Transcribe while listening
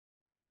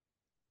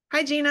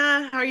Hi,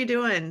 Gina. How are you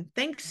doing?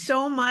 Thanks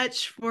so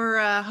much for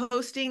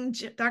hosting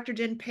Dr.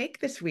 Jen Paik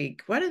this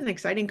week. What an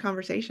exciting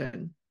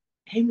conversation.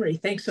 Hey, Marie,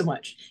 thanks so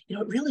much. It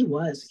really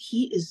was.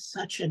 He is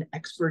such an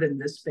expert in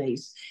this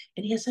space,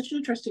 and he has such an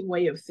interesting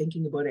way of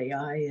thinking about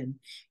AI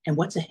and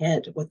what's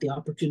ahead, what the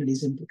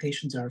opportunities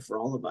implications are for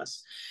all of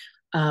us.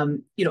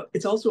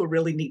 It's also a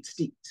really neat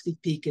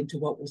sneak peek into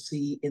what we'll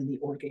see in the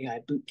Org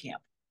AI boot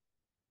camp.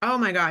 Oh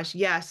my gosh,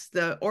 yes,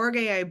 the Org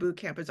AI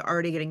Bootcamp is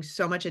already getting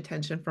so much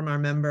attention from our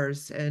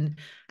members. And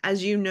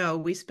as you know,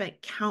 we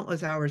spent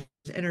countless hours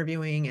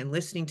interviewing and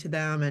listening to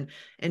them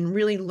and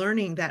really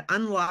learning that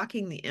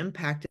unlocking the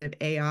impact of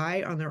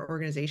AI on their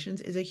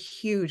organizations is a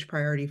huge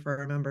priority for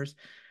our members.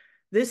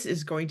 This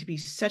is going to be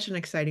such an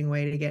exciting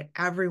way to get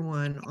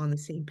everyone on the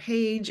same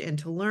page and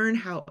to learn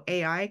how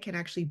AI can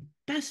actually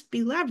best be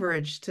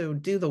leveraged to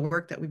do the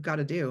work that we've got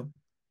to do.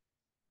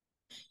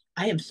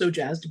 I am so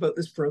jazzed about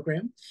this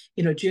program.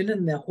 Jin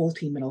and the whole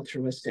team at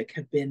Altruistic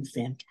have been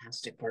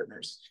fantastic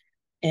partners.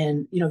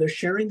 And they're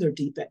sharing their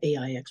deep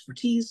AI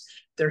expertise.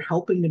 They're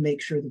helping to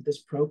make sure that this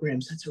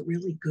program sets a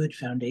really good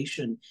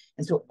foundation.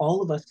 And so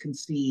all of us can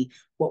see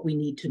what we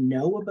need to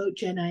know about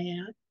Gen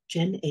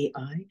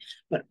AI,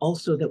 but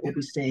also that we'll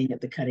be staying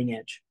at the cutting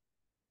edge.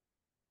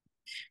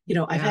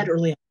 I've Yeah. had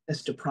early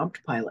access to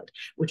Prompt Pilot,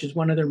 which is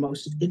one of their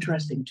most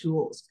interesting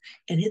tools,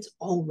 and it's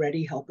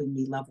already helping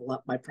me level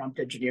up my prompt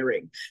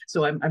engineering.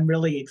 So I'm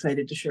really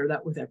excited to share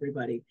that with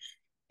everybody.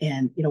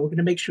 And we're going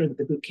to make sure that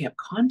the bootcamp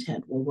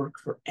content will work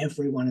for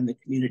everyone in the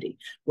community,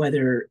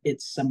 whether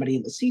it's somebody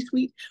in the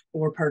C-suite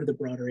or part of the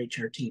broader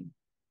HR team.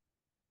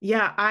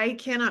 Yeah, I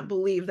cannot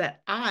believe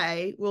that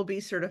I will be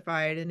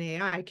certified in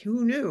AI.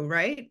 Who knew,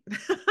 right?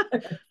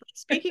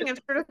 Speaking of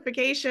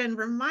certification,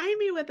 remind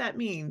me what that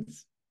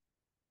means.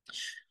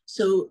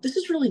 So this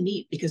is really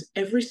neat because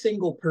every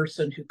single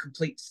person who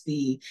completes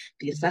the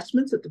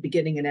assessments at the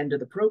beginning and end of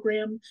the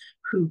program,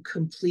 who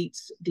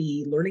completes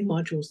the learning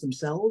modules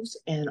themselves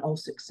and all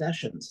 6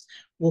 sessions,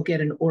 will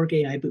get an Org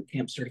AI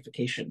Bootcamp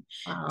certification.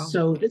 Wow.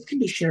 So this can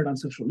be shared on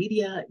social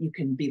media. You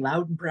can be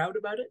loud and proud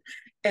about it.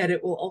 And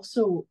it will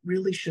also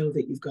really show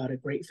that you've got a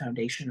great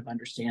foundation of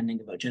understanding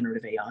about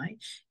generative AI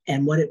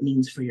and what it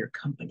means for your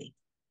company.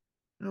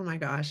 Oh my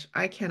gosh,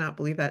 I cannot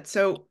believe that.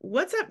 So,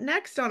 what's up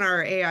next on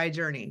our AI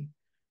journey?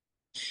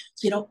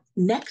 So,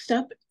 next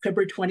up,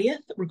 February 20th,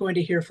 we're going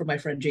to hear from my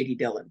friend JD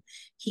Dillon.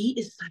 He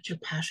is such a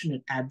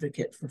passionate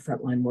advocate for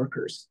frontline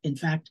workers. In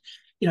fact,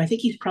 I think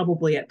he's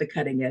probably at the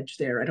cutting edge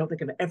there. I don't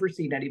think I've ever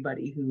seen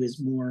anybody who is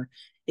more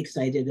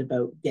excited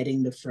about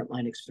getting the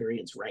frontline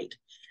experience right.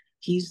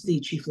 He's the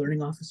chief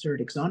learning officer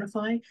at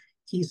Exonify.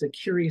 He's a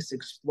curious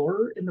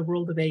explorer in the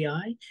world of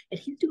AI, and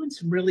he's doing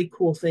some really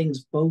cool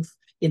things both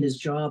in his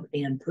job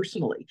and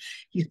personally.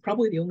 He's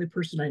probably the only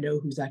person I know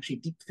who's actually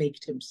deep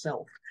faked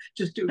himself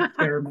just to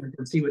experiment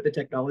and see what the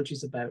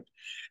technology's about.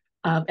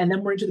 And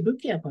then we're into the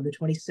boot camp on the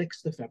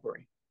 26th of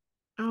February.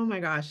 Oh my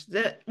gosh.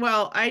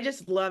 Well, I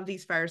just love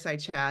these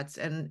fireside chats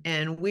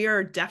and we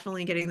are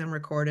definitely getting them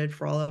recorded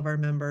for all of our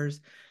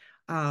members.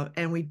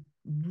 And we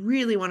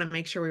really want to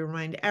make sure we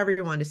remind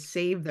everyone to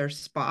save their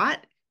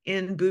spot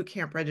in boot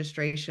camp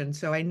registration.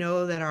 So I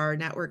know that our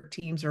network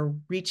teams are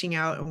reaching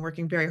out and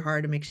working very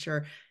hard to make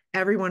sure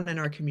everyone in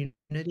our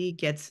community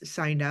gets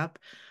signed up.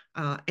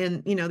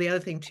 And the other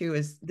thing too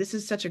is this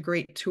is such a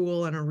great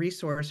tool and a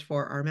resource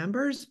for our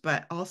members,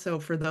 but also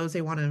for those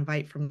they want to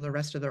invite from the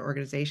rest of their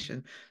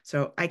organization.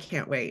 So I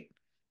can't wait.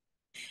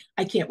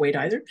 I can't wait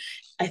either.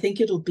 I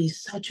think it'll be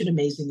such an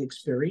amazing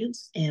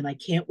experience, and I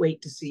can't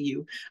wait to see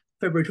you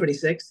February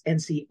 26th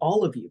and see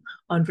all of you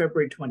on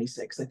February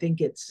 26th. I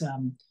think it's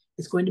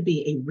going to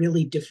be a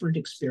really different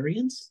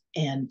experience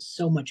and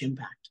so much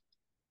impact.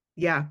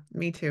 Yeah,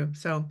 me too.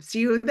 So see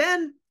you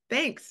then.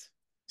 Thanks.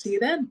 See you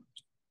then.